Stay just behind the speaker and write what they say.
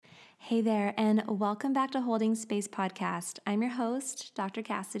Hey there, and welcome back to Holding Space Podcast. I'm your host, Dr.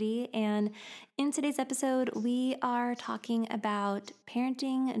 Cassidy, and in today's episode, we are talking about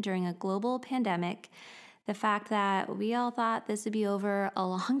parenting during a global pandemic, the fact that we all thought this would be over a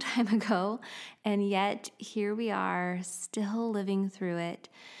long time ago, and yet here we are still living through it,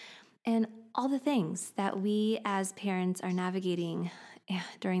 and all the things that we as parents are navigating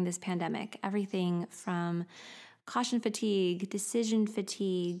during this pandemic. Everything from caution fatigue, decision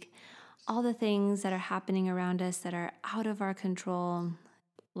fatigue, all the things that are happening around us that are out of our control,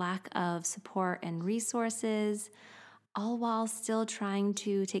 lack of support and resources, all while still trying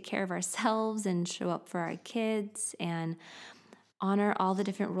to take care of ourselves and show up for our kids and honor all the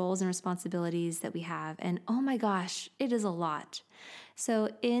different roles and responsibilities that we have. And oh my gosh, it is a lot. So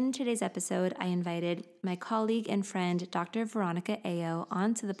in today's episode, I invited my colleague and friend, Dr. Veronica Ayo,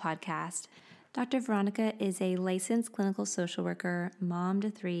 onto the podcast. Dr. Veronica is a licensed clinical social worker, mom to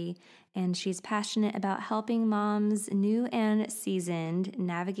 3, and she's passionate about helping moms, new and seasoned,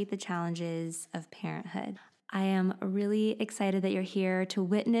 navigate the challenges of parenthood. I am really excited that you're here to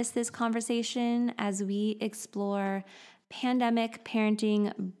witness this conversation as we explore pandemic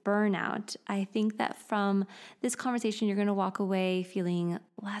parenting burnout. I think that from this conversation, you're going to walk away feeling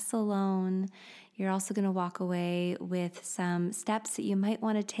less alone. You're also going to walk away with some steps that you might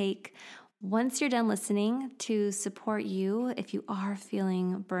want to take once you're done listening to support you if you are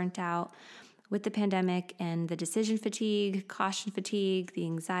feeling burnt out with the pandemic and the decision fatigue, caution fatigue, the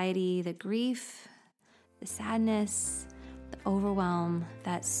anxiety, the grief, the sadness, the overwhelm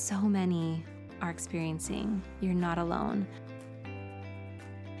that so many are experiencing. You're not alone.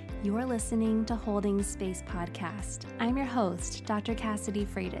 You're listening to Holding Space Podcast. I'm your host, Dr. Cassidy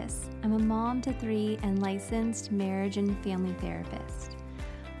Freitas. I'm a mom to 3 and licensed marriage and family therapist.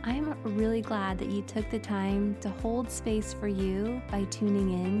 I'm really glad that you took the time to hold space for you by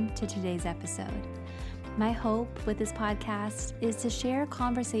tuning in to today's episode. My hope with this podcast is to share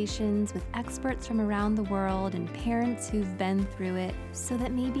conversations with experts from around the world and parents who've been through it so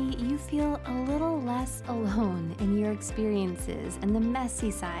that maybe you feel a little less alone in your experiences and the messy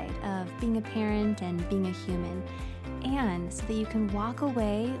side of being a parent and being a human, and so that you can walk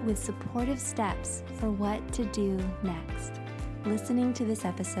away with supportive steps for what to do next. Listening to this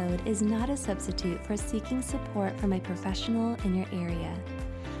episode is not a substitute for seeking support from a professional in your area.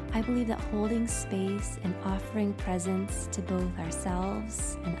 I believe that holding space and offering presence to both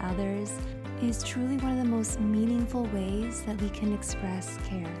ourselves and others is truly one of the most meaningful ways that we can express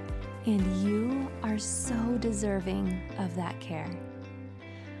care. And you are so deserving of that care.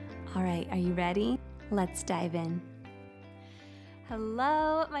 All right, are you ready? Let's dive in.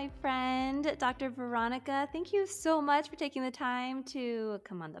 Hello, my friend, Dr. Veronica. Thank you so much for taking the time to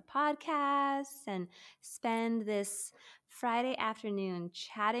come on the podcast and spend this Friday afternoon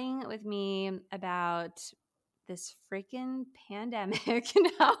chatting with me about this freaking pandemic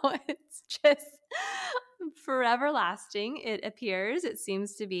and how it's just forever lasting. It appears, it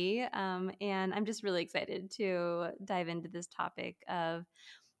seems to be. And I'm just really excited to dive into this topic of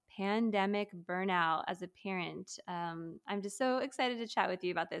pandemic burnout as a parent. I'm just so excited to chat with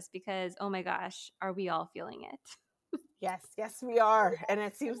you about this because, oh my gosh, are we all feeling it? Yes, we are. And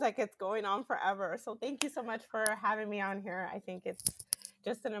it seems like it's going on forever. So thank you so much for having me on here. I think it's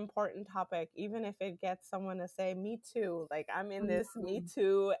just an important topic, even if it gets someone to say, me too. Like, I'm in this, me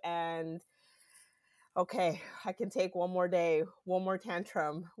too. And okay, I can take one more day, one more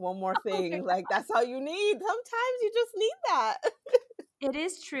tantrum, one more thing. Like, that's all you need. Sometimes you just need that. It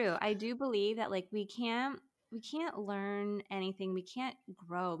is true. I do believe that we can't learn anything. We can't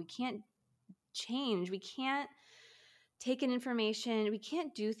grow. We can't change. We can't take in information. We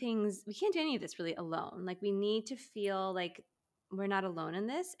can't do things. We can't do any of this really alone. Like, we need to feel like we're not alone in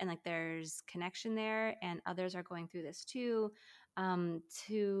this, and like there's connection there, and others are going through this too,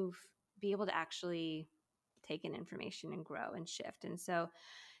 to be able to actually take in information and grow and shift. And so,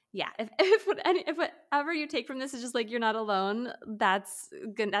 yeah, if whatever you take from this is just like you're not alone, that's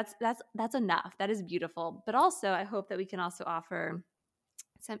good. That's enough. That is beautiful. But also, I hope that we can also offer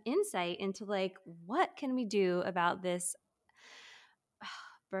some insight into like what can we do about this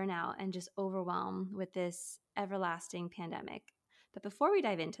burnout and just overwhelm with this everlasting pandemic. But before we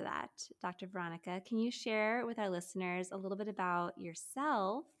dive into that, Dr. Veronica, can you share with our listeners a little bit about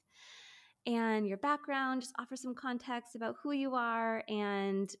yourself and your background? Just offer some context about who you are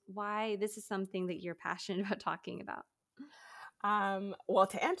and why this is something that you're passionate about talking about. Well,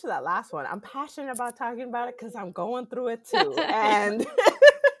 to answer that last one, I'm passionate about talking about it because I'm going through it too. And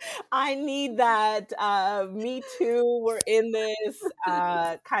I need that. Me too. We're in this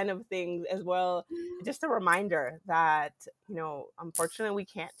kind of thing as well. Just a reminder that, unfortunately, we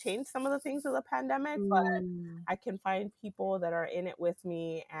can't change some of the things of the pandemic, but Mm. I can find people that are in it with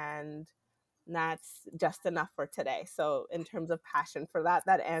me, and that's just enough for today. So, in terms of passion for that,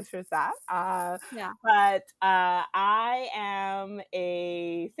 that answers that. Yeah. But I am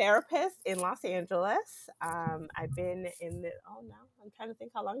a therapist in Los Angeles. I've been in the, oh no, I'm trying to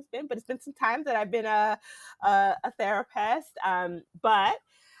think how long it's been, but it's been some time that I've been a therapist. But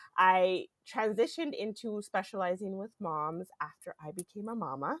I transitioned into specializing with moms after I became a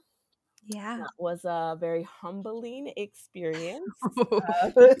mama. Yeah. That was a very humbling experience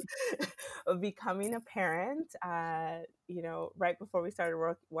of becoming a parent. Right before we started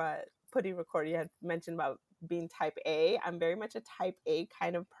putting recording, you had mentioned about being type A. I'm very much a type A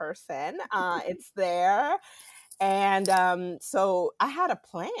kind of person. It's there. And so I had a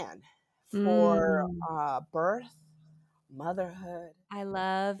plan for Mm. birth, motherhood. I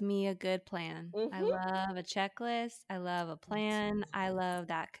love me a good plan. I Hmm. love a checklist. I love a plan. I love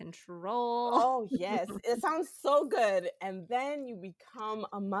that control. Oh, yes. It sounds so good. And then you become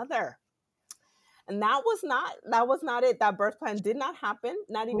a mother. And that was not it. That birth plan did not happen,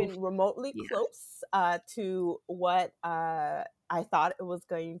 not Oof. even remotely Yeah. close to what I thought it was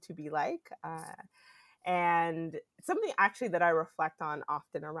going to be like. And something actually that I reflect on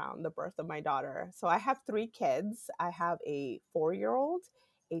often around the birth of my daughter. So I have 3 kids. I have a 4-year-old,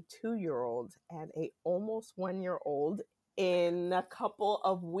 a 2-year-old, and a almost 1-year-old. In a couple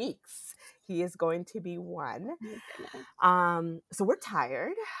of weeks, he is going to be 1. My goodness. So we're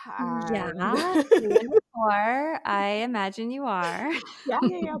tired. Yeah, And 3 and a 4. I imagine you are. yeah.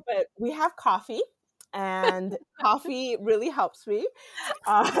 But we have coffee, and coffee really helps me.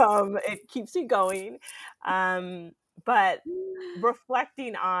 It keeps me going. Um, but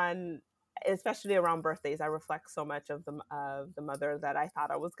reflecting on, especially around birthdays, I reflect so much of the mother that I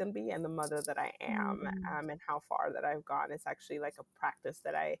thought I was going to be and the mother that I am, Mm. and how far that I've gone. It's actually like a practice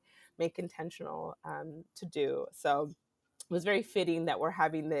that I make intentional to do. So it was very fitting that we're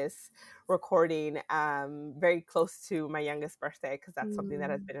having this recording very close to my youngest birthday, because that's something that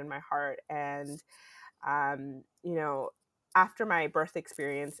has Mm. been in my heart. And um, you know, after my birth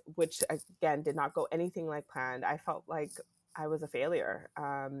experience, which again did not go anything like planned, I felt like I was a failure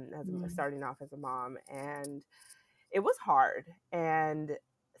Mm. starting off as a mom, and it was hard. And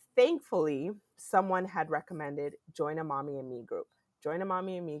thankfully, someone had recommended join a mommy and me group. Join a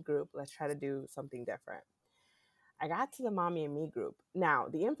mommy and me group. Let's try to do something different. I got to the mommy and me group. Now,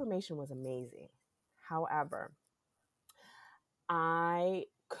 the information was amazing. However, I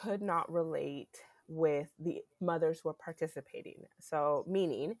could not relate with the mothers who were participating. So,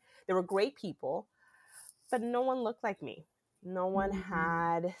 meaning they were great people, but no one looked like me. No one Mm.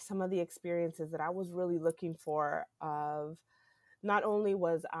 had some of the experiences that I was really looking for. Of not only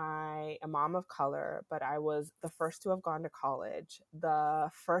was I a mom of color, but I was the first to have gone to college, the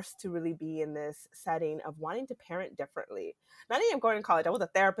first to really be in this setting of wanting to parent differently. Not even going to college, I was a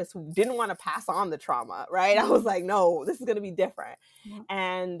therapist who didn't want to pass on the trauma, right? I was Mm. like, no, this is going to be different. Yeah.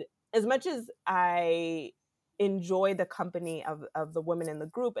 And as much as I enjoyed the company of the women in the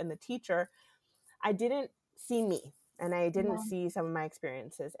group and the teacher, I didn't see me, and I didn't Yeah. see some of my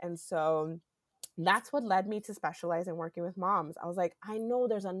experiences. And so that's what led me to specialize in working with moms. I was like, I know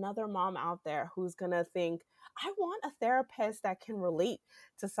there's another mom out there who's going to think, I want a therapist that can relate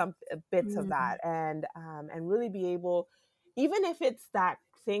to some bits of Mm. that, and really be able, even if it's that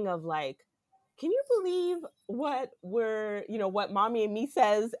thing of like, can you believe what mommy and me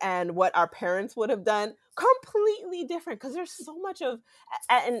says and what our parents would have done? Completely different, because there's so much of,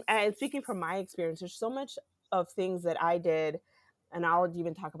 and speaking from my experience, there's so much of things that I did. And I'll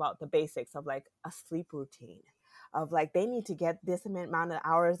even talk about the basics of like a sleep routine, of like they need to get this amount of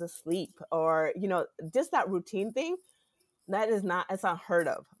hours of sleep, or just that routine thing. That is not, it's unheard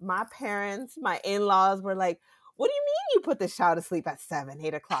of. My parents, my in-laws were like, what do you mean you put this child to sleep at 7,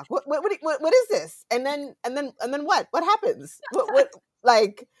 8 o'clock? What is this? And then what happens? What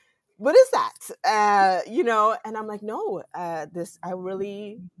like what is that? And I'm like, no, this, I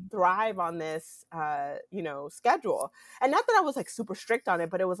really thrive on this schedule. And not that I was like super strict on it,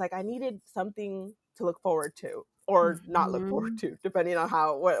 but it was like I needed something to look forward to, or not look forward Mhm. to, depending on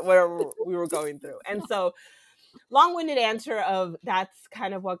whatever we were going through. And so, long-winded answer of, that's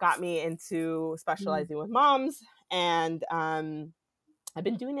kind of what got me into Mm. specializing with moms. And I've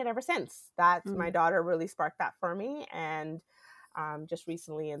been doing it ever since. That's, my Mm. daughter really sparked that for me. And just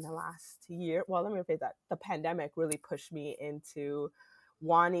recently in the last year, well, let me rephrase that, the pandemic really pushed me into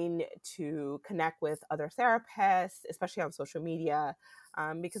wanting to connect with other therapists, especially on social media,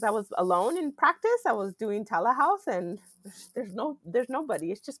 because I was alone in practice. I was doing telehealth, and there's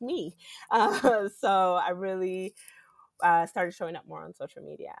nobody. It's just me. So I really started showing up more on social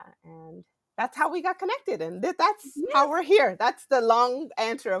media, and that's how we got connected. And that's how we're here. That's the long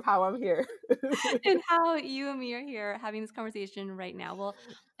answer of how I'm here. And how you and me are here having this conversation right now. Well,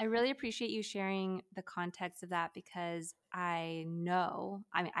 I really appreciate you sharing the context of that, because I know,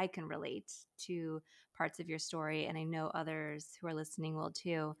 I mean, I can relate to parts of your story, and I know others who are listening will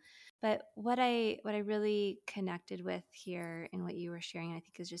too. But what I really connected with here in what you were sharing, I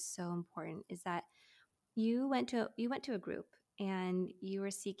think is just so important, is that you went to a group and you were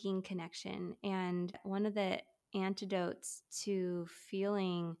seeking connection, and one of the antidotes to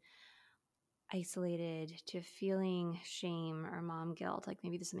feeling isolated, to feeling shame or mom guilt, like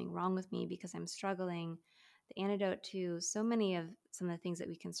maybe there's something wrong with me because I'm struggling. The antidote to so many of some of the things that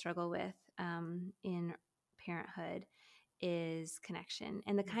we can struggle with in parenthood is connection,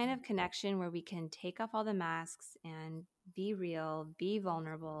 and the kind of connection where we can take off all the masks and be real, be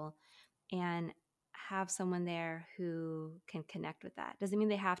vulnerable, and have someone there who can connect with that. Doesn't mean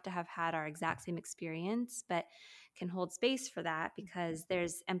they have to have had our exact same experience, but can hold space for that, because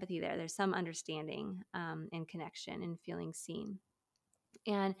there's empathy there. There's some understanding and connection and feeling seen.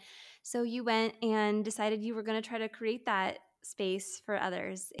 And so you went and decided you were going to try to create that space for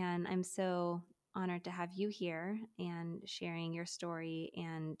others. And I'm so honored to have you here and sharing your story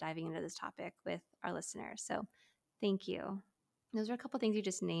and diving into this topic with our listeners. So thank you. Those are a couple things you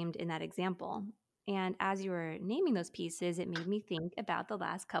just named in that example. And as you were naming those pieces, it made me think about the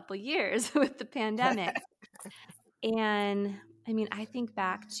last couple years with the pandemic. And I mean, I think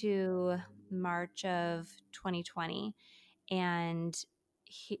back to March of 2020 and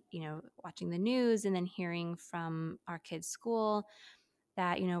watching the news and then hearing from our kids' school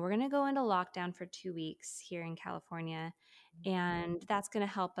that we're going to go into lockdown for 2 weeks here in California, and that's going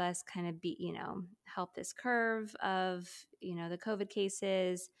to help us kind of help this curve of the COVID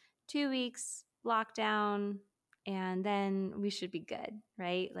cases. 2 weeks lockdown, and then we should be good,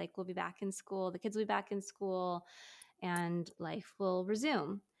 right? Like, we'll be back in school, the kids will be back in school, and life will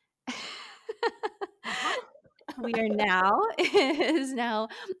resume. Uh-huh. We are now it is now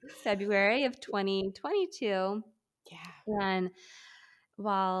February of 2022, Yeah. and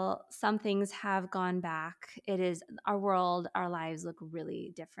while some things have gone back, it is our world, our lives look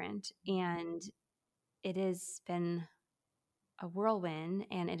really different, and it has been a whirlwind,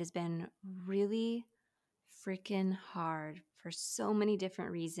 and it has been really freaking hard for so many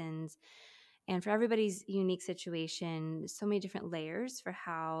different reasons, and for everybody's unique situation, so many different layers for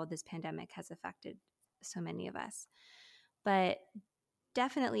how this pandemic has affected so many of us. But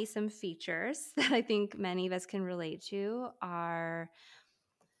definitely some features that I think many of us can relate to are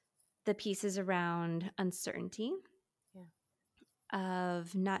the pieces around uncertainty, Yeah.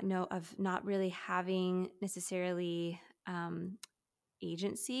 of not really having necessarily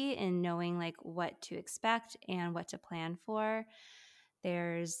agency in knowing like what to expect and what to plan for.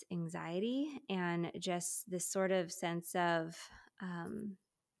 There's anxiety and just this sort of sense of um,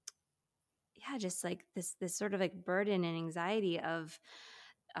 just like this sort of like burden and anxiety of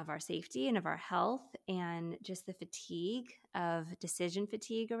our safety and of our health, and just the fatigue of decision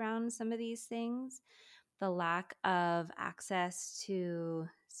fatigue around some of these things, the lack of access to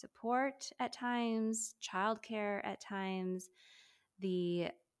support at times, childcare at times, the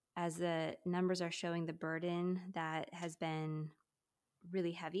as the numbers are showing, the burden that has been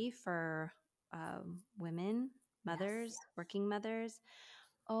really heavy for women, Yes. mothers, working mothers.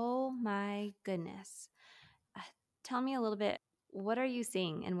 Oh my goodness. Uh, Tell me a little bit. What are you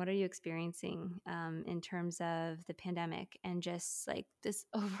seeing and what are you experiencing in terms of the pandemic and just like this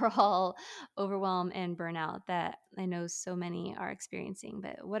overall overwhelm and burnout that I know so many are experiencing?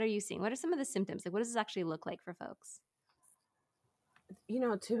 But what are you seeing? What are some of the symptoms? Like, what does this actually look like for folks?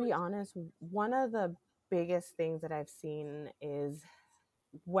 To be honest, one of the biggest things that I've seen is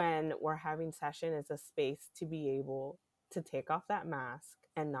when we're having session is a space to be able to take off that mask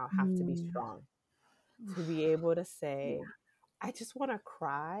and not have to be Mm. strong, to be able to Yeah. say, I just want to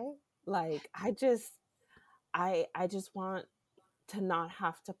cry. Like, I just want to not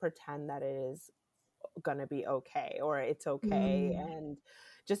have to pretend that it is gonna be okay or it's okay, Mm. and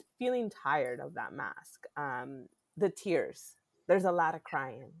just feeling tired of that mask. The tears, there's a lot of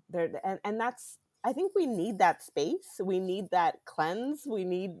crying there, and that's, I think we need that space, we need that cleanse, we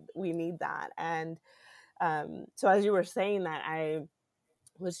need that. And so as you were saying that, I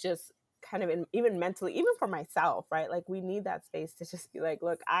was just kind of even mentally, even for myself, right? Like, we need that space to just be like,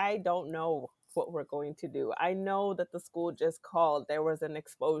 look, I don't know what we're going to do. I know that the school just called, there was an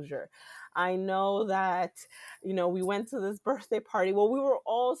exposure. I know that, we went to this birthday party. Well, we were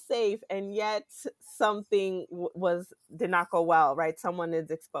all safe, and yet something did not go well, right? Someone is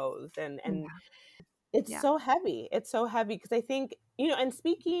exposed, and Yeah. it's Yeah. so heavy. It's so heavy because I think, and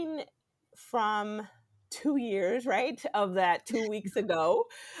speaking from 2 years, right, of that 2 weeks ago,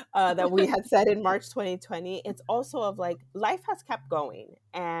 that we had said in March 2020, it's also of like life has kept going.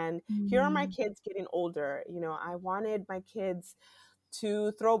 And here are my Mm, kids getting older. I wanted my kids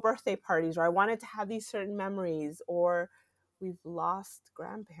to throw birthday parties, or I wanted to have these certain memories, or we've lost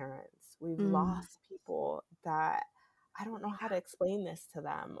grandparents, we've mm, lost people that I don't know how to explain this to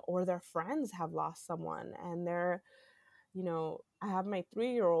them, or their friends have lost someone, and I have my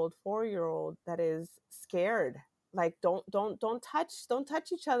 3-year-old, 4-year-old that is scared. Like, don't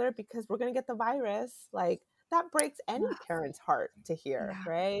touch each other because we're gonna get the virus. Like, that breaks any yeah. parent's heart to hear, Yeah.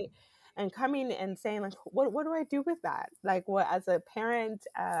 right? And coming and saying like, what do I do with that? Like, what as a parent,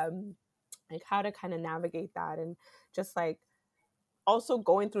 like how to kind of navigate that, and just like also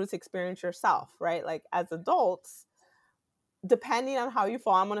going through this experience yourself, right? Like as adults, depending on how you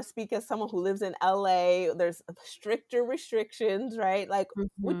fall, I'm going to speak as someone who lives in LA. There's stricter restrictions, right? Like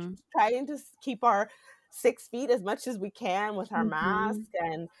we're Mm-hmm. trying to keep our 6 feet as much as we can with our Mm-hmm. mask,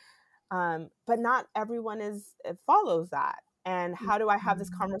 and but not everyone follows that. And how do I have this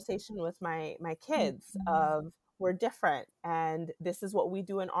Mm-hmm. conversation with my kids Mm-hmm. of we're different, and this is what we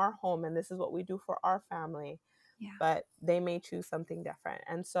do in our home, and this is what we do for our family, Yeah. but they may choose something different.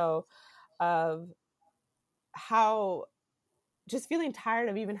 And so of how just feeling tired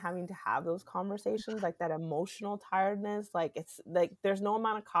of even having to have those conversations, like that emotional tiredness. Like it's like there's no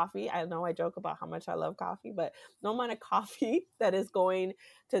amount of coffee. I know I joke about how much I love coffee, but no amount of coffee that is going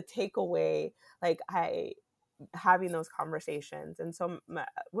to take away like I having those conversations. And so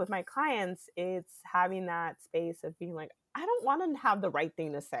with my clients, it's having that space of being like, I don't want to have the right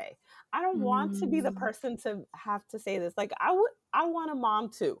thing to say. I don't want to be the Mm, person to have to say this. Like I want a mom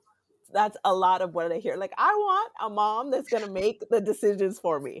too. That's a lot of what I hear. Like, I want a mom that's going to make the decisions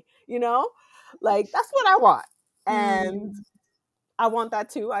for me, Like, that's what I want. And mm, I want that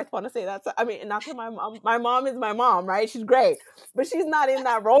too. I want to say that. I mean, not that my mom is my mom, right? She's great, but she's not in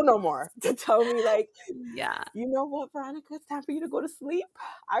that role no more to tell me, like, yeah. you know what, Veronica, it's time for you to go to sleep.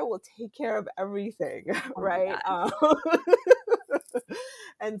 I will take care of everything, Oh my right? God.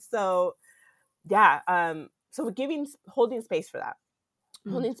 And so, yeah. So holding space for that,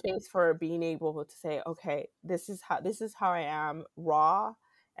 Mm, holding space for being able to say, okay, this is how I am raw,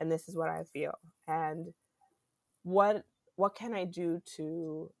 and this is what I feel, and what what can I do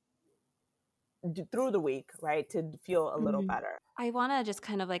to do through the week, right, to feel a little mm. better. I want to just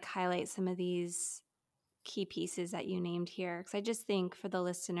kind of like highlight some of these key pieces that you named here because I just think for the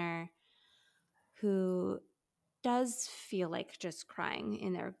listener who does feel like just crying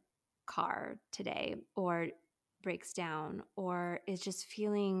in their car today or breaks down or is just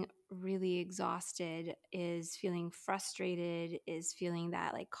feeling really exhausted, is feeling frustrated, is feeling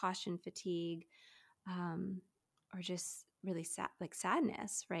that like caution fatigue, um, or just really sad, like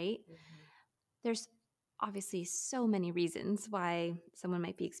sadness, right? Mhm. There's obviously so many reasons why someone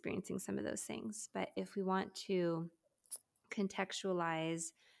might be experiencing some of those things. But if we want to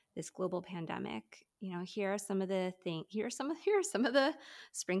contextualize this global pandemic, here are some of the things, here are some of the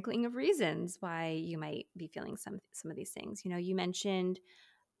sprinkling of reasons why you might be feeling some of these things. You mentioned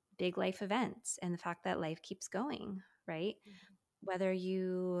big life events and the fact that life keeps going, right? Whether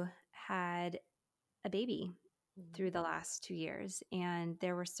you had a baby through Mhm. the last 2 years and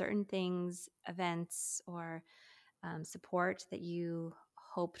there were certain things, events, or support that you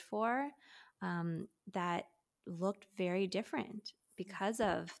hoped for that looked very different because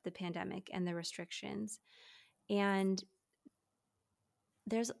of the pandemic and the restrictions. And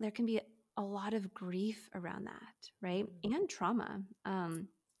there can be a lot of grief around that, right? Mhm. And trauma.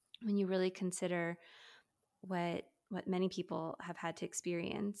 When you really consider what many people have had to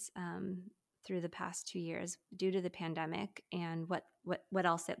experience through the past 2 years due to the pandemic and what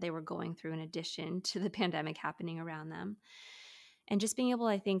else that they were going through in addition to the pandemic happening around them. And just being able,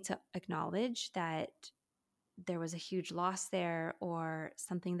 I think, to acknowledge that there was a huge loss there or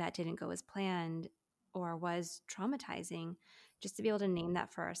something that didn't go as planned or was traumatizing, just to be able to name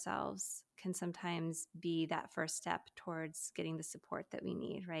that for ourselves can sometimes be that first step towards getting the support that we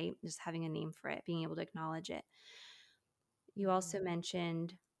need, right? Just having a name for it, being able to acknowledge it. You Mhm. also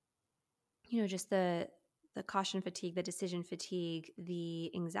mentioned, just the caution fatigue, the decision fatigue,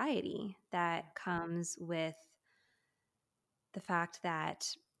 the anxiety that comes with the fact that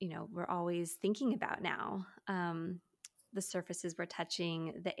we're always thinking about now. the surfaces we're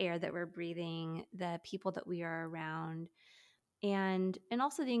touching, the air that we're breathing, the people that we are around, and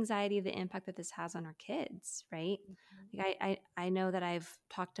also the anxiety of the impact that this has on our kids, right? Like I know that I've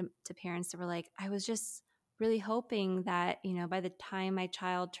talked to parents that were like, I was just really hoping that, by the time my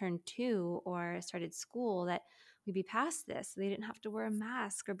child turned 2 or started school, that we'd be past this. So they didn't have to wear a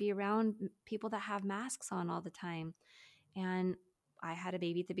mask or be around people that have masks on all the time. And I had a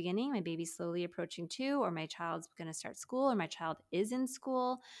baby at the beginning. My baby's slowly approaching 2, or my child's going to start school, or my child is in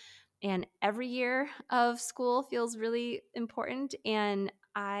school. And every year of school feels really important. And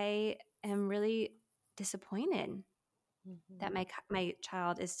I am really disappointed that Mm-hmm. my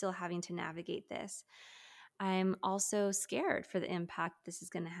child is still having to navigate this. I'm also scared for the impact this is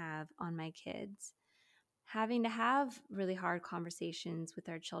going to have on my kids. Having to have really hard conversations with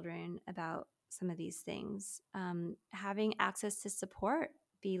our children about some of these things, having access to support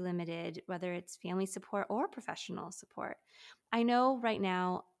be limited, whether it's family support or professional support. I know right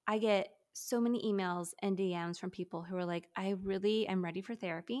now I get so many emails and DMs from people who are like, I really am ready for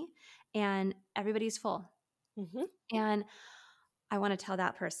therapy, and everybody's full. Mm-hmm. And I want to tell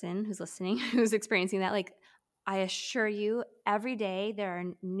that person who's listening, who's experiencing that, like, I assure you, every day there are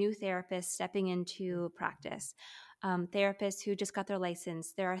new therapists stepping into practice. Therapists who just got their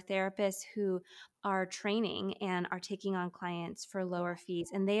license. There are therapists who are training and are taking on clients for lower fees.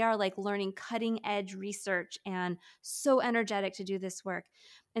 And they are like learning cutting edge research and so energetic to do this work.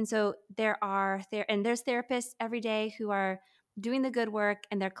 And so there's therapists every day who are doing the good work,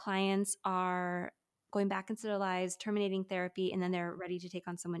 and their clients are going back into their lives, terminating therapy, and then they're ready to take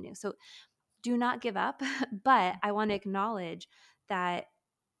on someone new. So do not give up. But I want to acknowledge that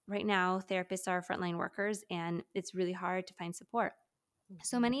right now therapists are frontline workers and it's really hard to find support.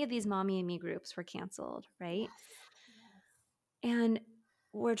 So Mm-hmm. many of these Mommy and Me groups were canceled, right? Yes. Yes. And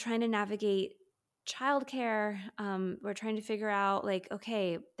we're trying to navigate childcare. We're trying to figure out, like,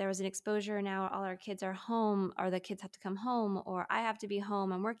 okay, there was an exposure. Now all our kids are home, or the kids have to come home, or I have to be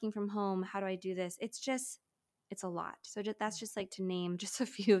home. I'm working from home. How do I do this? It's a lot. So that's just like to name just a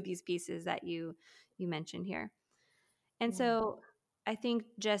few of these pieces that you mentioned here. And Yeah. so I think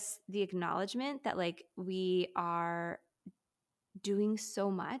just the acknowledgement that, like, we are doing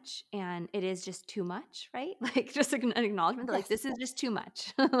so much and it is just too much, right? Like, just an acknowledgement that, like, Yes. this is just too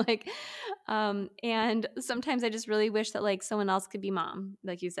much. Like, and sometimes I just really wish that, like, someone else could be mom,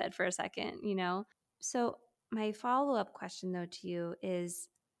 like you said, for a second. So my follow-up question though to you is,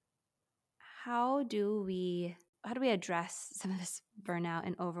 how do we address some of this burnout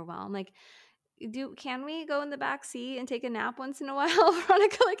and overwhelm? Like, can we go in the back seat and take a nap once in a while,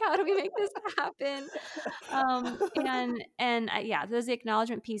 Veronica? Like, how do we make this happen? Yeah, there's the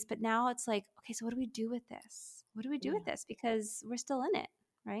acknowledgement piece, but now it's like, okay, so what do we do with this? What do we do Yeah. with this? Because we're still in it,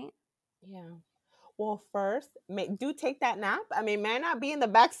 right? Yeah. Well, first, do take that nap. I mean, may not be in the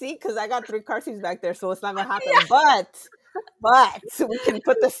back seat because I got 3 car seats back there, so it's not gonna happen. But we can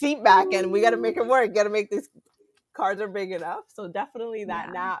put the seat back, and we got to make it work. Got to make these cars are big enough. So definitely that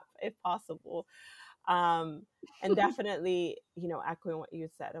Yeah. nap, if possible. Um, and definitely, echoing what you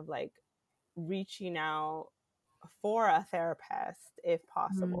said of like reaching out for a therapist if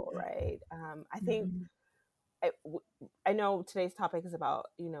possible, Mhm. right? I think Mhm. I, w- I know today's topic is about,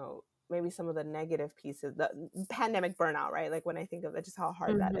 maybe some of the negative pieces, the pandemic burnout, right? Like when I think of it, just how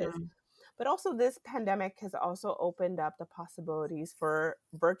hard that is. Mhm. But also, this pandemic has also opened up the possibilities for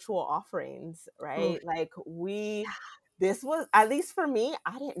virtual offerings, Oh, right? Like this was, at least for me,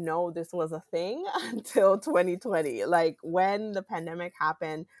 I didn't know this was a thing until 2020. Like when the pandemic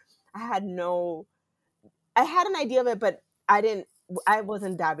happened, I had no, I had an idea of it, but I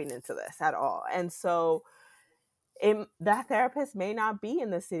wasn't diving into this at all. And so, that therapist may not be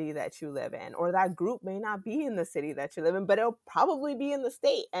in the city that you live in, or that group may not be in the city that you live in, but it'll probably be in the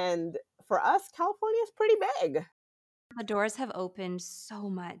state. And for us, California is pretty big. the doors have opened so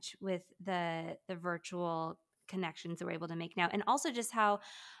much with the virtual connections that we're able to make now, and also just how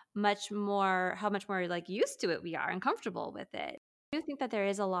much more like used to it we are and comfortable with it. I do think that there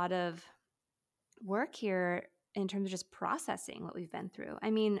is a lot of work here in terms of just processing what we've been through.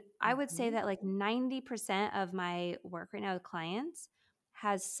 I mean, I would say Mhm. that like 90% of my work right now with clients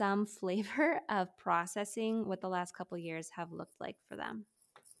has some flavor of processing what the last couple of years have looked like for them.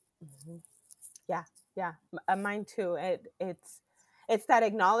 Mhm. Yeah, yeah, mine too. It's that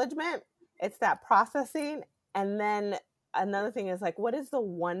acknowledgement, it's that processing, and then another thing is like, what is the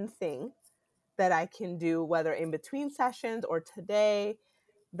one thing that I can do, whether in between sessions or today,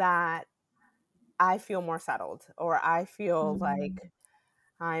 that I feel more settled, or I feel Mm, like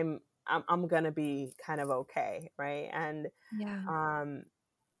I'm gonna be kind of okay, right? yeah. Um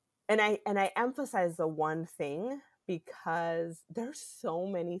and I emphasize the one thing because there's so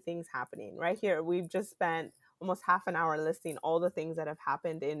many things happening right here. We've just spent almost half an hour listing all the things that have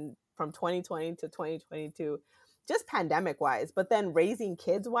happened in from 2020 to 2022, just pandemic wise, but then raising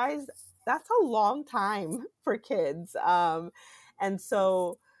kids wise, that's a long time for kids. And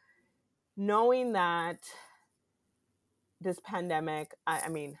so knowing that this pandemic, I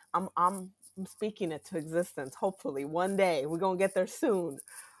mean, I'm speaking it to existence. Hopefully one day we're going to get there soon,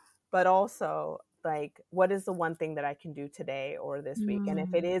 but also like, what is the one thing that I can do today or this week? And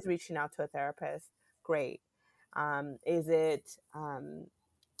if it is reaching out to a therapist, great. Is it,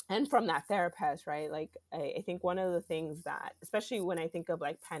 and from that therapist, right? Like, I think one of the things that, especially when I think of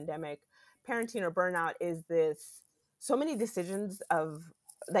like pandemic parenting or burnout, is this so many decisions of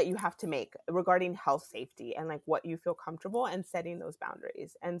that you have to make regarding health safety and like what you feel comfortable and setting those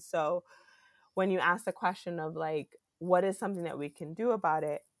boundaries. And so when you ask the question of like, what is something that we can do about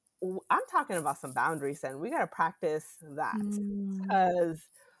it? I'm talking about some boundaries, and we got to practice that because,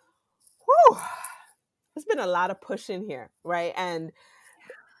 whew, there's been a lot of pushing here, right? And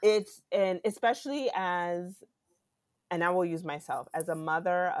especially as, and I will use myself as a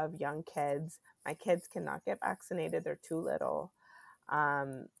mother of young kids. My kids cannot get vaccinated; they're too little.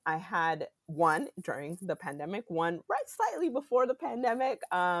 I had one during the pandemic, one right slightly before the pandemic,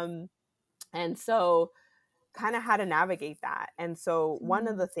 and so kind of how to navigate that. And so one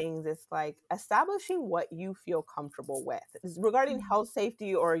of the things is like establishing what you feel comfortable with is regarding health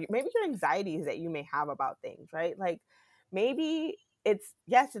safety or maybe your anxieties that you may have about things, right? Like maybe it's,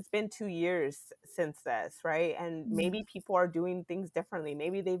 yes, it's been 2 years since this, right? And maybe people are doing things differently.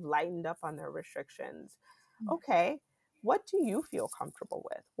 Maybe they've lightened up on their restrictions. Okay, what do you feel comfortable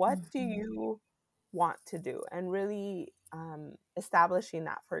with? What do you want to do? And really establishing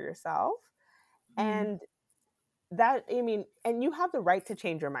that for yourself. And that, I mean, and you have the right to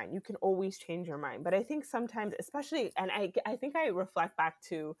change your mind. You can always change your mind. But I think sometimes, especially, and I think I reflect back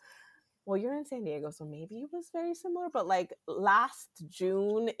to, well, you're in San Diego, so maybe it was very similar, but like last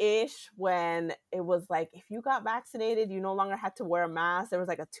June-ish, when it was like, if you got vaccinated, you no longer had to wear a mask. There was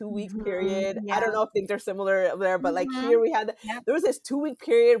like a 2 week period. I don't know if things are similar there, but like here we had, there was this 2 week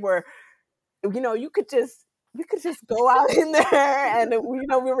period where, you could just go out in there, and we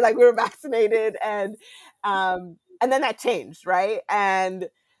were like, we were vaccinated, and then that changed, right? And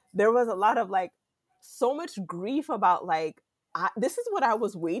there was a lot of like so much grief about like, this is what I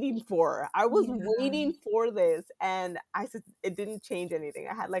was waiting for. I was waiting for this, and I said it didn't change anything.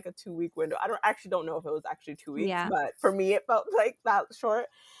 I had like a 2 week window. I don't know if it was actually 2 weeks, but for me it felt like that short.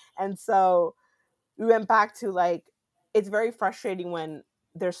 And so we went back to like, it's very frustrating when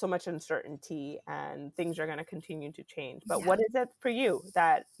there's so much uncertainty and things are going to continue to change. But what is it for you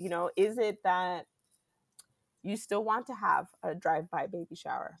that, is it that you still want to have a drive-by baby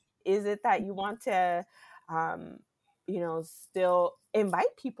shower? Is it that you want to, still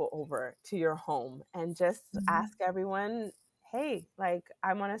invite people over to your home and just ask everyone, hey, like,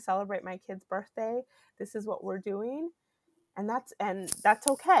 I want to celebrate my kid's birthday. This is what we're doing. And that's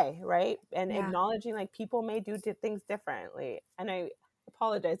okay, right? And acknowledging like people may do things differently. And I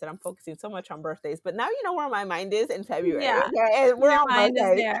apologize that I'm focusing so much on birthdays, but now you know where my mind is in February. Okay? And we're on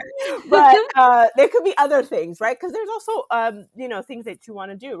birthdays, but there could be other things, right? Because there's also things that you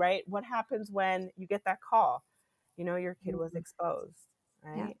want to do, right? What happens when you get that call? Your kid was exposed,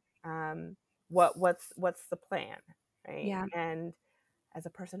 right? What's the plan, right? And as a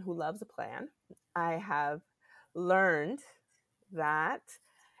person who loves a plan, I have learned that,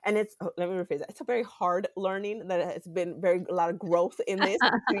 and let me rephrase that, it's a very hard learning, that it's been a lot of growth in this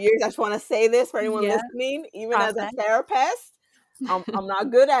 2 years. I just want to say this for anyone listening, even as a therapist, I'm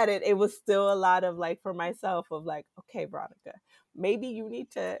not good at it. It was still a lot of like, for myself, of like, okay, Veronica, maybe you need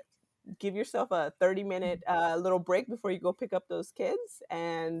to give yourself a 30-minute little break before you go pick up those kids.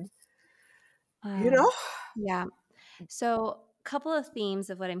 And yeah. So a couple of themes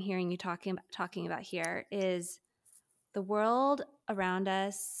of what I'm hearing you talking about here is the world around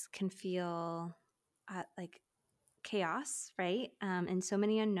us can feel like chaos, right? And so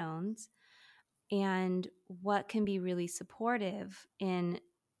many unknowns. And what can be really supportive in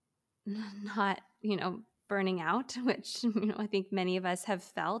not, burning out, which, I think many of us have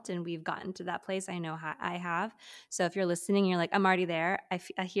felt, and we've gotten to that place. I know how I have. So if you're listening, you're like, I'm already there.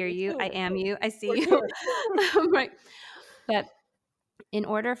 I hear you. I am you. I see you. Right. But in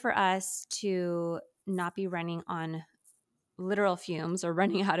order for us to not be running on literal fumes or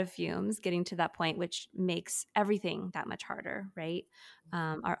running out of fumes, getting to that point, which makes everything that much harder, right?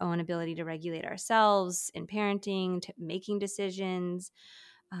 Our own ability to regulate ourselves in parenting, to making decisions.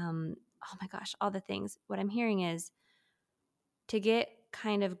 Oh my gosh, all the things. What I'm hearing is to get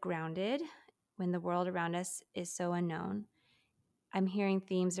kind of grounded, when the world around us is so unknown, I'm hearing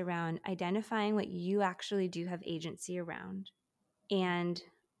themes around identifying what you actually do have agency around and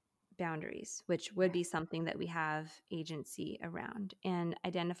boundaries, which would be something that we have agency around, and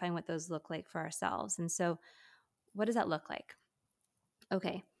identifying what those look like for ourselves. And so, what does that look like?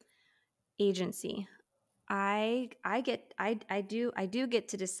 Okay, agency. I do get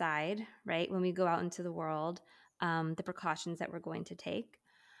to decide, right, when we go out into the world, the precautions that we're going to take.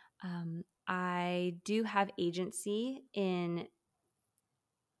 I do have agency in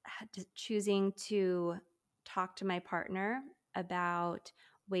choosing to talk to my partner about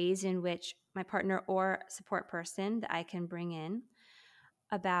ways in which my partner or support person that I can bring in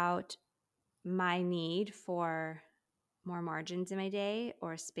about my need for more margins in my day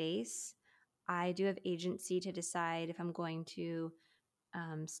or space. I do have agency to decide if I'm going to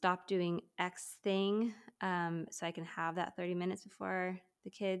stop doing X thing so I can have that 30 minutes before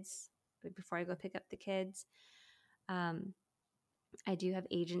I go pick up the kids. I do have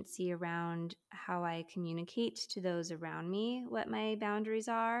agency around how I communicate to those around me what my boundaries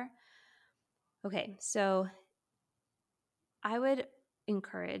are. Okay, so I would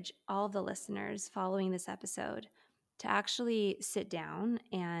encourage all of the listeners following this episode to actually sit down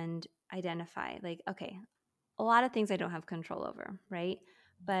and identify, like, okay, a lot of things I don't have control over, right?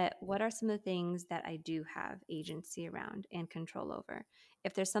 But what are some of the things that I do have agency around and control over?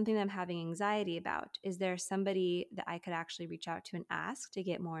 If there's something that I'm having anxiety about, is there somebody that I could actually reach out to and ask to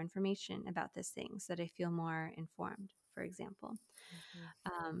get more information about this thing so that I feel more informed, for example? Mhm.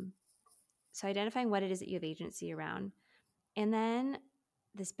 Um, so identifying what it is that you have agency around. And then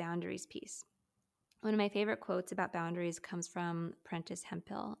this boundaries piece. One of my favorite quotes about boundaries comes from Prentice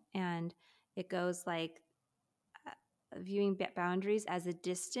Hemphill, and it goes like, viewing boundaries as a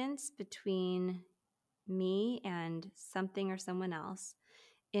distance between me and something or someone else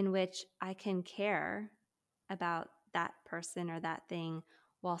in which I can care about that person or that thing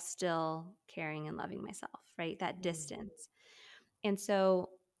while still caring and loving myself, right? That Mm. distance. And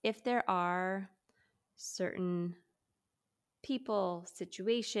so if there are certain people,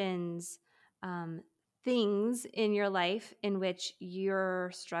 situations, things in your life in which you're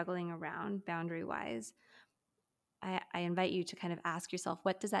struggling around boundary wise, I invite you to kind of ask yourself,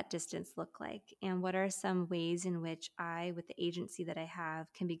 what does that distance look like? And what are some ways in which I, with the agency that I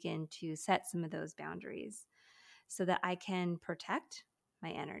have, can begin to set some of those boundaries so that I can protect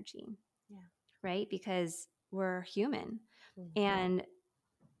my energy, Yeah. right? Because we're human Mhm. and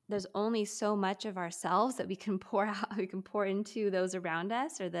there's only so much of ourselves that we can pour out, we can pour into those around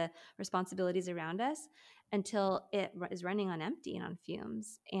us or the responsibilities around us until it is running on empty and on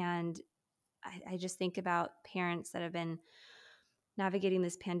fumes. And I just think about parents that have been navigating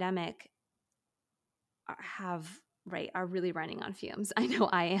this pandemic are really running on fumes. I know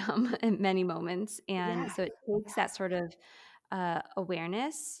I am in many moments. And Yeah. so it takes that sort of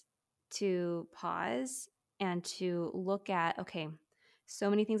awareness to pause and to look at, okay,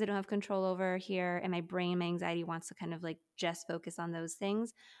 so many things I don't have control over here. And my brain, my anxiety wants to kind of like just focus on those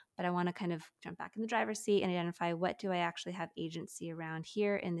things. But I want to kind of jump back in the driver's seat and identify, what do I actually have agency around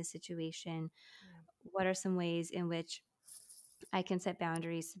here in this situation? Yeah. What are some ways in which I can set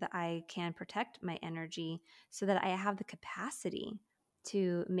boundaries so that I can protect my energy, so that I have the capacity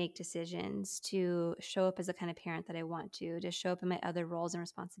to make decisions, to show up as the kind of parent that I want to show up in my other roles and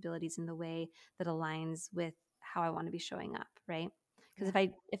responsibilities in the way that aligns with how I want to be showing up, right? Because Yeah.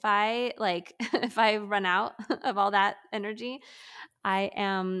 if I like if I run out of all that energy, I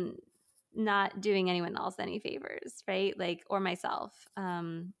am not doing anyone else any favors, right? Like, or myself.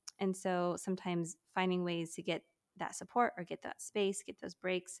 And so sometimes finding ways to get that support or get that space, get those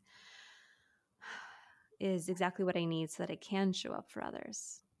breaks is exactly what I need so that I can show up for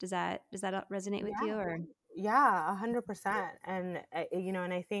others. Does that resonate with Yeah. you or Yeah. 100%. And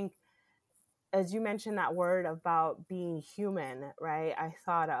and I think, as you mentioned that word about being human, right? I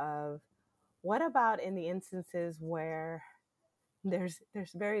thought of, what about in the instances where there's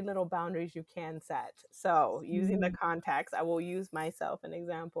very little boundaries you can set. So using the Mm, context, I will use myself an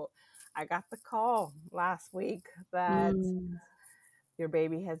example. I got the call last week that mm, your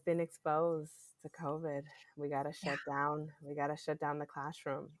baby has been exposed to COVID. We got to yeah. shut down. We got to shut down the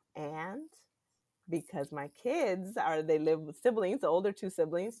classroom. And because my kids they live with siblings, the older two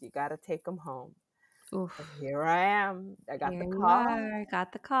siblings, you got to take them home. So Oof. here I am. I got the Here you call. are.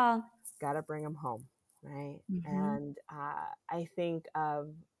 Got the call. Got to bring them home, right? Mm-hmm. And I think of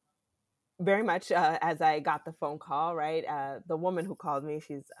very much as I got the phone call, right? The woman who called me,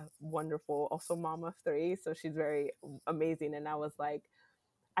 she's a wonderful, also mom of three, so she's very amazing. And I was like,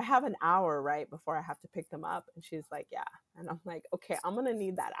 I have an hour right before I have to pick them up. And she's like, yeah. And I'm like, okay, I'm going to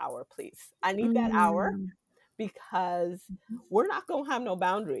need that hour, please. I need that hour Mm. because we're not going to have no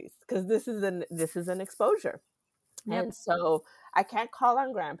boundaries because this is an exposure. Yep. And so I can't call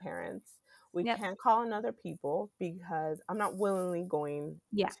on grandparents. We Yep. can't call on other people because I'm not willingly going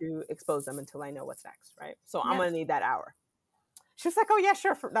Yeah. to expose them until I know what's next, right? So I'm Yep. going to need that hour. She was like, oh, yeah,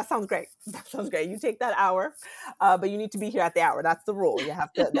 sure. That sounds great. That sounds great. You take that hour, but you need to be here at the hour. That's the rule. You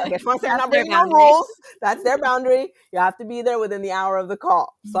have to, I guess I'm saying I'm That's not their breaking no boundary. rules. That's their boundary. You have to be there within the hour of the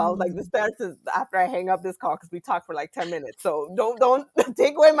call. So I was like, this starts after I hang up this call because we talked for like 10 minutes. So don't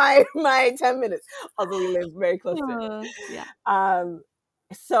take away my 10 minutes. Although we live very close to it. Yeah.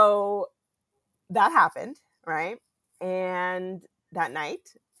 So that happened, right? And that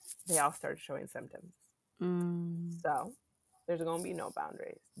night, they all started showing symptoms. Mm. So there's going to be no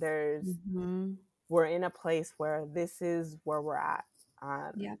boundaries. Mm-hmm. We're in a place where this is where we're at.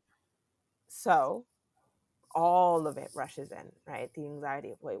 Yeah. So all of it rushes in, right? The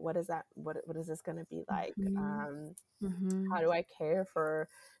anxiety of, wait, what is that? What is this going to be like? Mm-hmm. How do I care for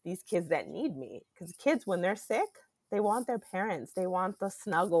these kids that need me? Because kids, when they're sick, they want their parents. They want the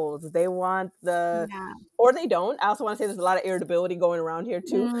snuggles. They want the, Yeah. or they don't. I also want to say there's a lot of irritability going around here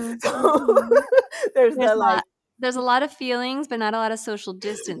too. Mm-hmm. So there's the like, there's a lot of feelings, but not a lot of social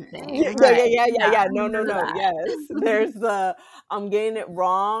distancing. yeah, Right. yeah. I No, remember that. yes. There's the, I'm getting it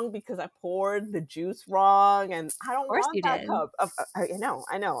wrong because I poured the juice wrong and I Of don't course want you that did. cup. I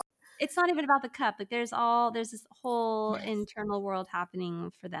know. It's not even about the cup. Like there's this whole Yes. internal world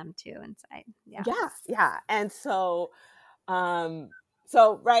happening for them too inside. Yeah. Yeah. And so we're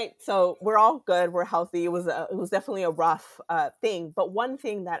all good. We're healthy. It was definitely a rough thing. But one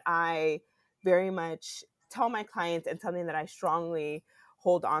thing that I very much tell my clients and something that I strongly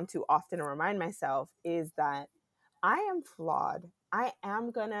hold on to often and remind myself is that I am flawed. I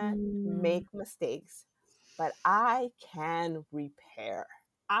am gonna Mm. make mistakes, but I can repair.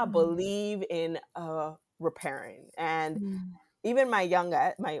 I Mm. believe in repairing. And Mm. even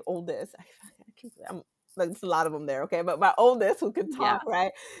my oldest, I'm like, there's a lot of them there, okay? But my oldest, who can Yeah. talk,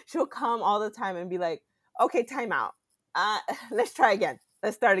 right? She'll come all the time and be like, okay, time out. Let's try again.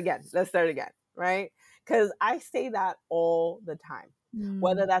 Let's start again. Right? Because I say that all the time,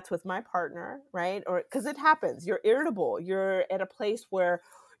 whether Mm. that's with my partner, right? Or because it happens. You're irritable. You're at a place where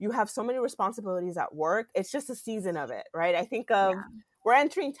you have so many responsibilities at work. It's just a season of it, right? I think of, Yeah. we're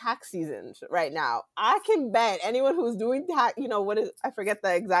entering tax season right now. I can bet anyone who's doing tax, I forget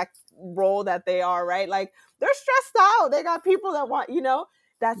the exact role that they are, right? Like they're stressed out. They got people that want,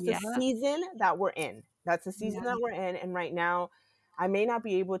 that's the Yeah. season that we're in. That's the season Yeah. that we're in. And right now, I may not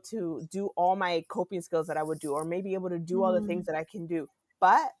be able to do all my coping skills that I would do, or maybe able to do all the Mm. things that I can do.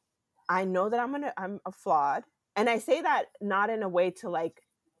 But I know that I'm a flawed. And I say that not in a way to like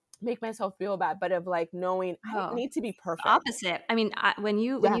make myself feel bad, but of like knowing I don't Oh, need to be the perfect. opposite. I mean, when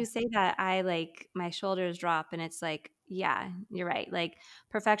Yeah. you say that, I like my shoulders drop, and it's like, yeah, you're right. Like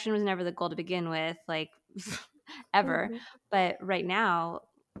perfection was never the goal to begin with, like ever. Mhm. But right now,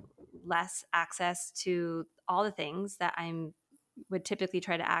 less access to all the things that I'm would typically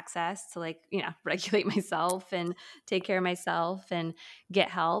try to access to, like, regulate myself and take care of myself and get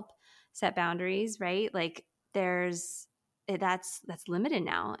help, set boundaries, right? Like that's limited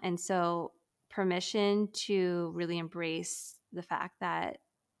now. And so permission to really embrace the fact that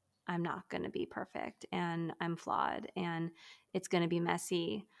I'm not going to be perfect and I'm flawed and it's going to be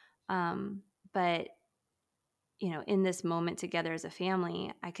messy. But in this moment together as a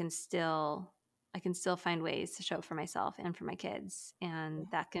family, I can still find ways to show up for myself and for my kids. And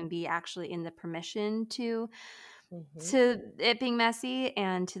that can be actually in the permission Mhm. to it being messy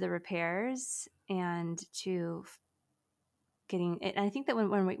and to the repairs and to getting it. And I think that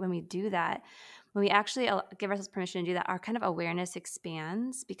when we do that, when we actually give ourselves permission to do that, our kind of awareness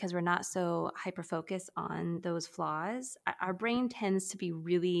expands because we're not so hyper focused on those flaws. Our brain tends to be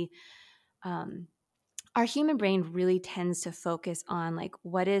really our human brain really tends to focus on like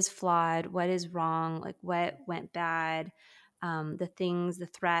what is flawed, what is wrong, like what went bad, the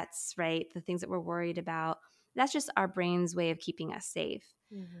threats, right? The things that we're worried about. That's just our brain's way of keeping us safe.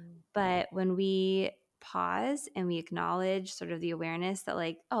 Mhm. But when we pause and we acknowledge sort of the awareness that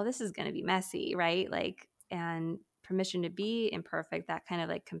like, oh, this is going to be messy, right? Like, and permission to be imperfect, that kind of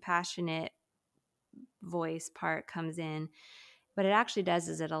like compassionate voice part comes in. What it actually does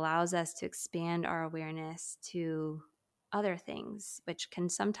is it allows us to expand our awareness to other things, which can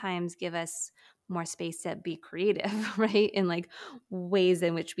sometimes give us more space to be creative, right? In like ways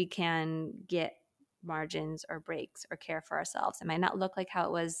in which we can get margins or breaks or care for ourselves. It might not look like how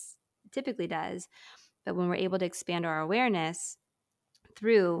it was typically does, but when we're able to expand our awareness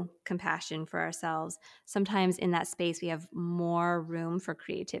through compassion for ourselves, sometimes in that space we have more room for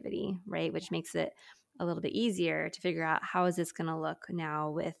creativity, right? Which makes it a little bit easier to figure out how is this going to look now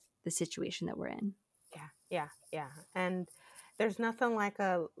with the situation that we're in. Yeah. And there's nothing like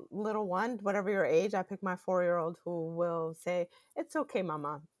a little one, whatever your age. I pick my 4-year-old who will say, "It's okay,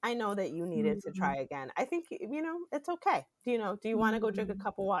 Mama. I know that you needed to Mm-hmm. try again. I think, it's okay. Do you want to go drink a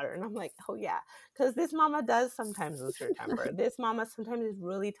cup of water?" And I'm like, "Oh, yeah." Because this mama does sometimes lose her temper. This mama sometimes is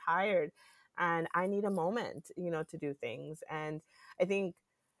really tired. And I need a moment, to do things. And I think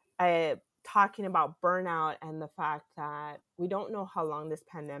talking about burnout and the fact that we don't know how long this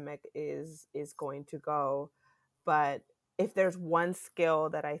pandemic is going to go, but if there's one skill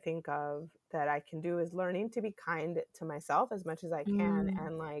that I think of that I can do is learning to be kind to myself as much as I can, Mm-hmm.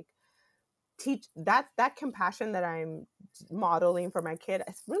 and like teach that compassion that I'm modeling for my kid.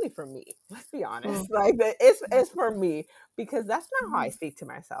 It's really for me. Let's be honest. Oh, Like it's for me, because that's not how I speak to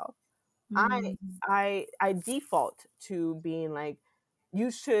myself. I mm-hmm. I default to being like, you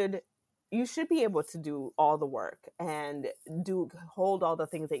should you should be able to do all the work and hold all the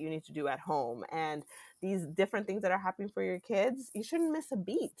things that you need to do at home, and these different things that are happening for your kids. You shouldn't miss a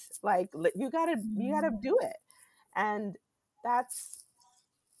beat. Like you gotta do it, and that's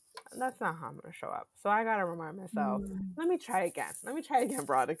not how I'm gonna show up. So I gotta remind myself, Mm-hmm. let me try again. Let me try again,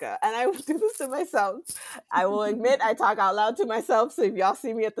 Veronica. And I will do this to myself. I will admit I talk out loud to myself. So if y'all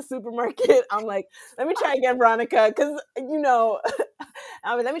see me at the supermarket, I'm like, let me try again, Veronica. Cause let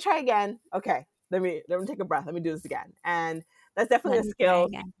me try again. Okay. Let me take a breath. Let me do this again. And that's definitely Let a me try skill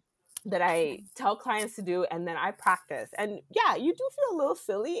again. that I tell clients to do, and then I practice. And yeah, you do feel a little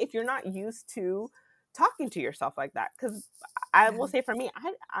silly if you're not used to talking to yourself like that. Because I Yeah. will say for me,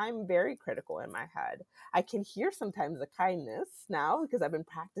 I'm very critical in my head. I can hear sometimes the kindness now because I've been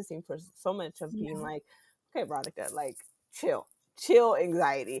practicing for so much of being Yeah. like, okay, Veronica, like chill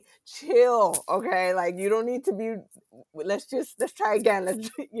anxiety, chill. Okay. Like you don't need to be, let's try again.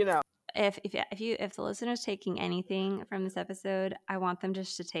 If the listener's taking anything from this episode, I want them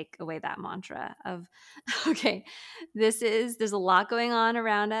just to take away that mantra of, okay, there's a lot going on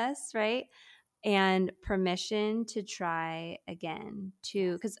around us, right? And permission to try again,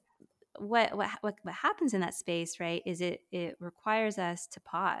 because what happens in that space, right, is it requires us to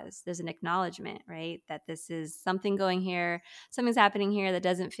pause. There's an acknowledgement, right, that this is something going here, something's happening here that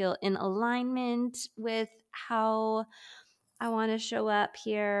doesn't feel in alignment with how I want to show up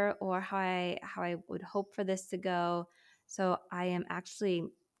here, or how I would hope for this to go. So I am actually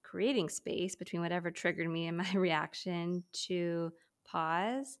creating space between whatever triggered me and my reaction to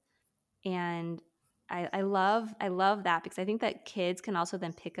pause. And I love that, because I think that kids can also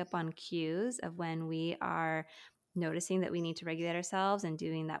then pick up on cues of when we are noticing that we need to regulate ourselves and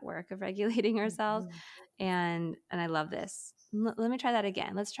doing that work of regulating ourselves. Mhm. And I love this. Let me try that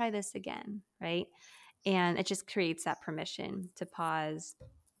again. Let's try this again, right? And it just creates that permission to pause,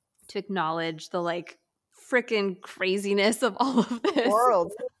 to acknowledge the like freaking craziness of all of this,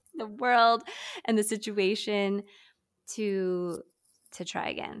 World. the world and the situation, to try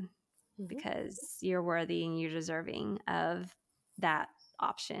again, Mhm. because you're worthy and you're deserving of that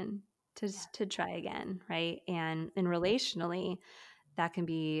option to try again, right? And relationally, that can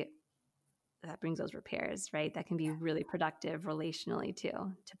be that brings those repairs, right? That can be really productive relationally too,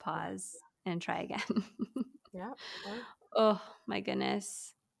 to Yeah. pause and try again. Yeah. Yeah. Oh my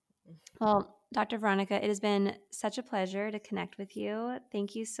goodness. Well, Dr. Veronica, it has been such a pleasure to connect with you.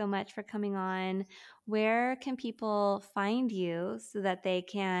 Thank you so much for coming on. Where can people find you so that they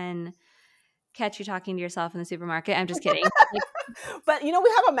can catch you talking to yourself in the supermarket? I'm just kidding. Like, But we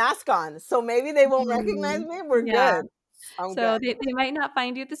have a mask on, so maybe they won't recognize mm, me. We're yeah. good. I'm So good. they might not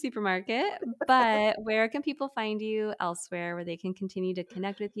find you at the supermarket, but where can people find you elsewhere where they can continue to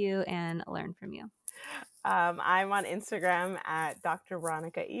connect with you and learn from you? I'm on Instagram at Dr.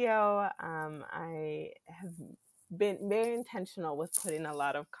 Veronica EO. I have been very intentional with putting a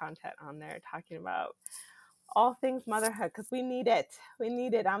lot of content on there, talking about all things motherhood, because we need it. We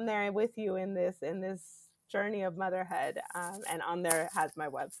need it. I'm there with you in this journey of motherhood. And on there has my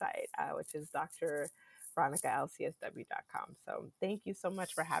website, which is drveronicalcsw.com. So thank you so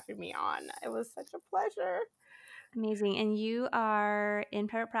much for having me on. It was such a pleasure. Amazing. And you are in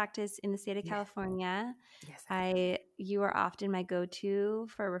private practice in the state of Yes, California. yes, I You are often my go-to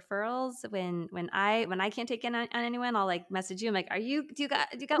for referrals. When I can't take in on anyone, I'll like message you. I'm like, do you got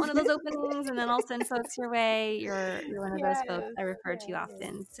one of those openings? And then I'll send folks your way. You're one of those folks yes, I refer to yes.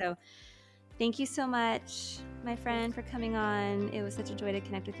 often. So thank you so much, my friend, for coming on. It was such a joy to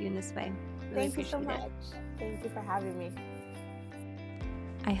connect with you in this way. Really Thank you so appreciate it. much. Thank you for having me.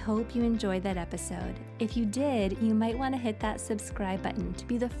 I hope you enjoyed that episode. If you did, you might want to hit that subscribe button to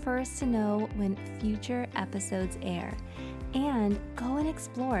be the first to know when future episodes air. And go and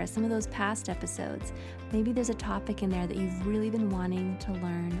explore some of those past episodes. Maybe there's a topic in there that you've really been wanting to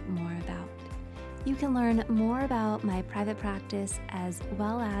learn more about. You can learn more about my private practice as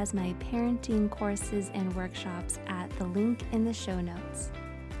well as my parenting courses and workshops at the link in the show notes.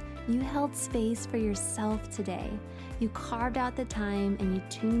 You held space for yourself today. You carved out the time and you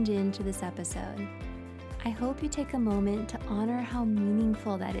tuned in to this episode. I hope you take a moment to honor how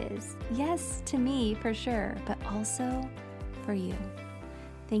meaningful that is. Yes, to me for sure, but also for you.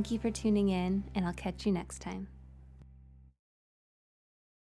 Thank you for tuning in, and I'll catch you next time.